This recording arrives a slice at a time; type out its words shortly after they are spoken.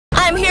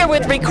I'm here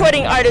with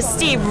recording artist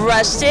Steve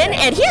Rushton,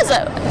 and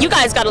you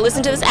guys got to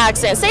listen to this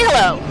accent. Say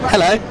hello.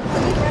 Hello.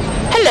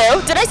 Hello,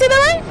 did I say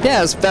that right?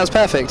 Yeah, that was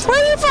perfect.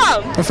 Where are you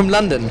from? I'm from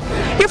London.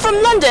 You're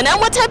from London, and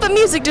what type of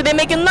music do they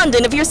make in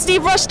London if you're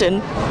Steve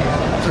Rushton?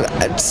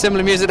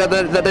 Similar music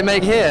that they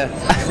make here.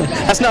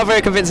 That's not a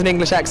very convincing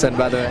English accent,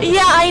 by the way.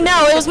 Yeah, I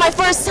know. It was my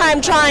first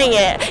time trying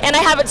it, and I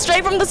have it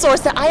straight from the source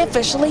that I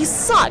officially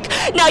suck.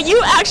 Now,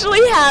 you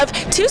actually have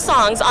 2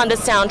 songs on the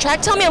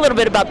soundtrack. Tell me a little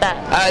bit about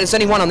that. There's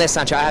only 1 on this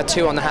soundtrack. I had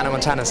 2 on the Hannah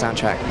Montana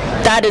soundtrack.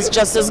 That is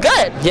just as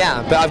good.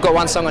 Yeah, but I've got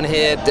 1 song on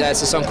here.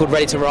 It's a song called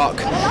Ready to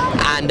Rock,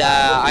 and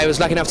I was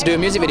lucky enough to do a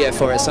music video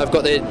for it, so I've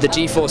got the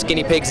G-Force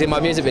guinea pigs in my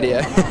music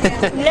video.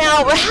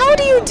 Now, how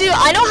do you do,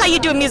 I know how you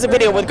do a music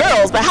video with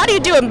girls, but how do you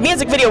do a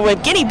music video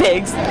with guinea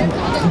pigs?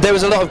 There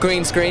was a lot of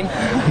green screen.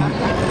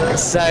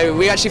 So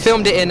we actually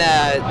filmed it in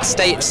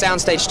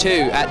Soundstage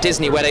 2 at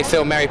Disney, where they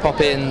film Mary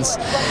Poppins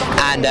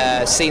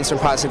and scenes from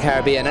Pirates of the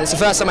Caribbean. And it's the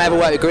first time I ever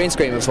worked with green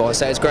screen before,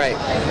 so it's great.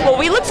 Well,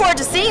 we look forward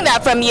to seeing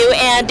that from you,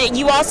 and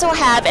you also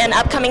have an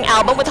upcoming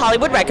album with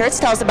Hollywood Records.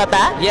 Tell us about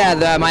that.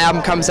 Yeah, my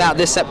album comes out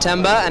this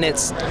September, and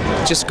it's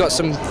just got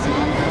some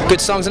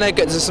good songs in it.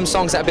 There's some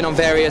songs that have been on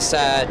various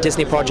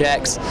Disney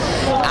projects,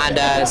 and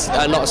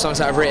a lot of songs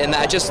that I've written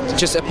that are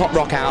just a pop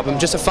rock album,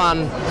 just a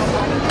fun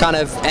kind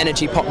of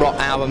energy pop rock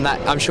album that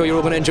I'm sure you're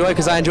all going to enjoy,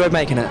 because I enjoyed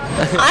making it.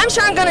 I'm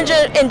sure I'm going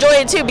to enjoy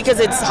it too, because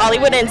it's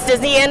Hollywood and it's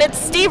Disney and it's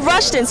Steve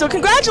Rushton. So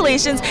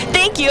congratulations,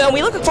 thank you, and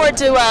we look forward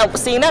to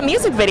seeing that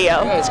music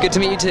video. It's good to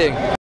meet you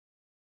too.